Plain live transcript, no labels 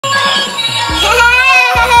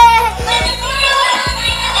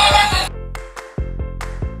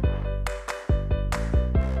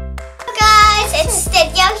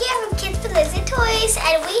toys,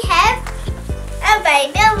 and we have a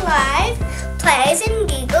baby alive, Plays and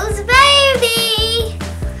Giggles baby.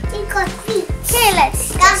 We got feet. Okay,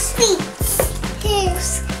 let's Got feet.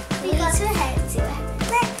 Here's we got two heads.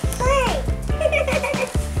 Play.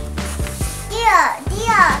 Dear,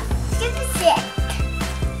 super sick.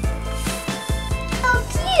 So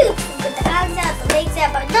cute. We got the arms out, the legs out,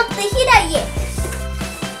 but not the head out yet.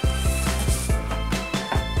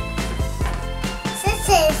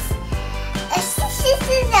 Sisters,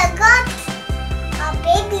 I got a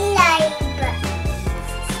baby live.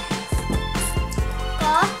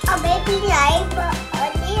 Got a baby live.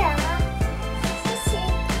 Dear.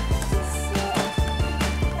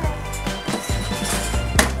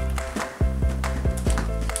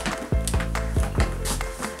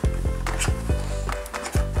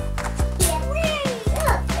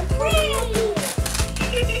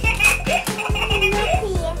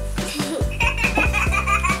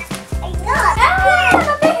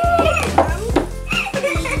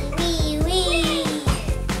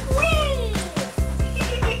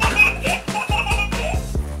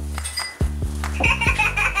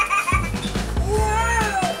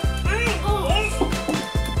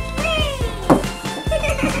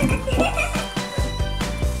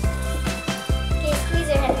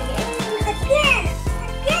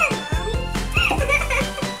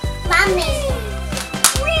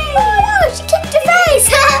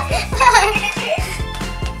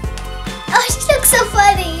 Oh, she looks so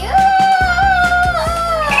funny.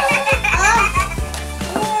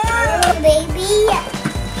 Oh, baby.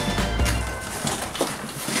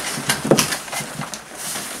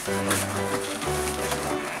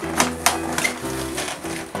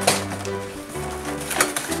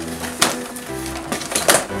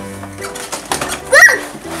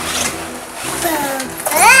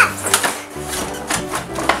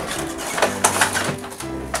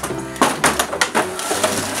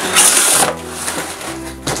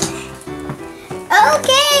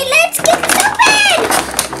 Okay, let's get this open.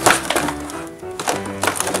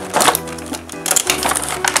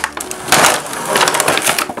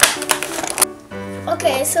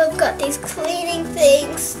 Okay, so I've got these cleaning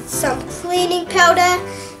things, some cleaning powder,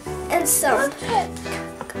 and some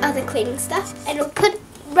other cleaning stuff, and we'll put it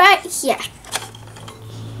right here.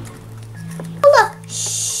 Oh, look.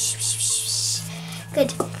 Shh, shh, shh, shh.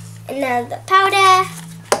 Good. And now the powder.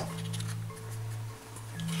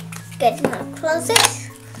 Good, now close it.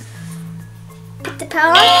 Put the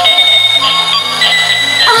power on.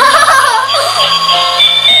 Oh!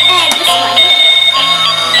 And this one.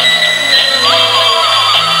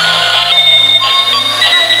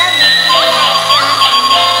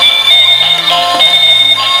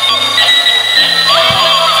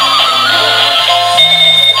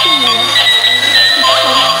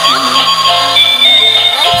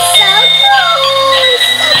 It's so cool!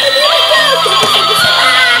 So here we go!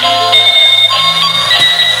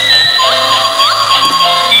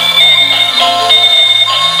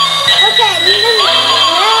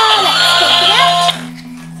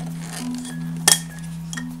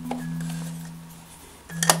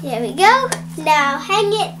 Here we go. Now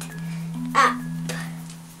hang it up.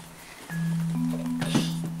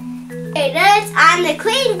 And it's on the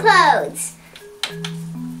clean clothes.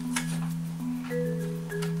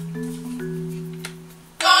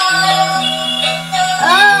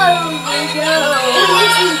 Oh no!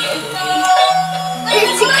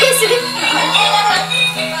 It's a Christmas card.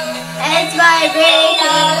 It's vibrating.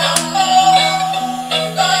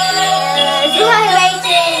 It's vibrating.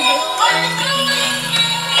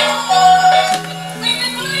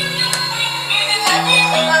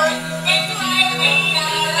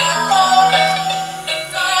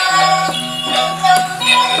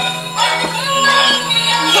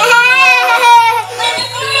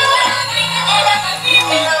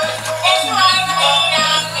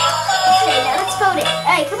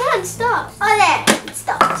 Hey, come on, stop. Oh, there, it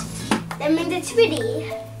stopped. That means it's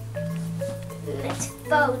ready. Let's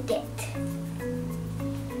fold it.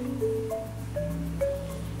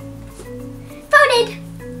 Folded.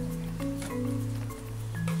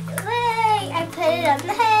 Wait, I put it on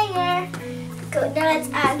the hanger. Good, now let's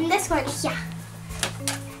add this one here.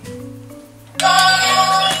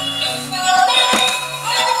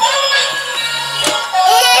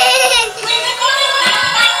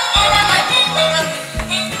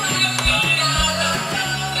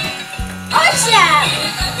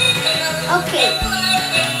 Okay,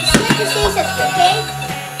 just need to say something, okay?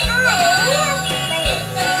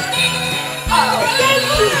 Oh, thank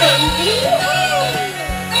you, baby.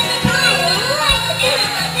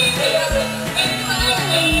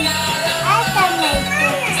 I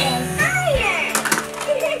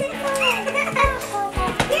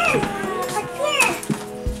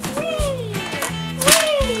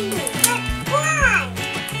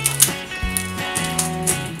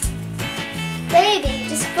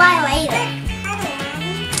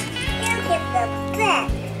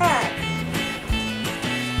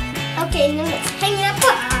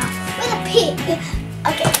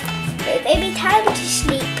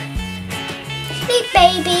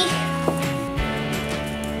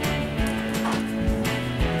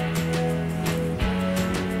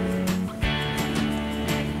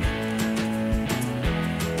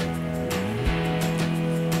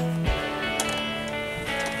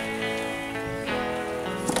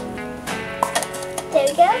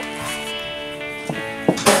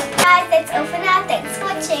that's all for now. Thanks for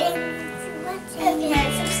watching. If you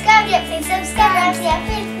haven't subscribed yet, please subscribe.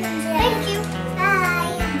 Thank you.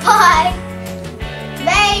 Bye. Bye.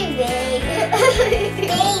 Baby.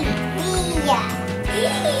 Baby.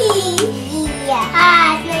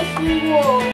 Ah, it's nice and warm.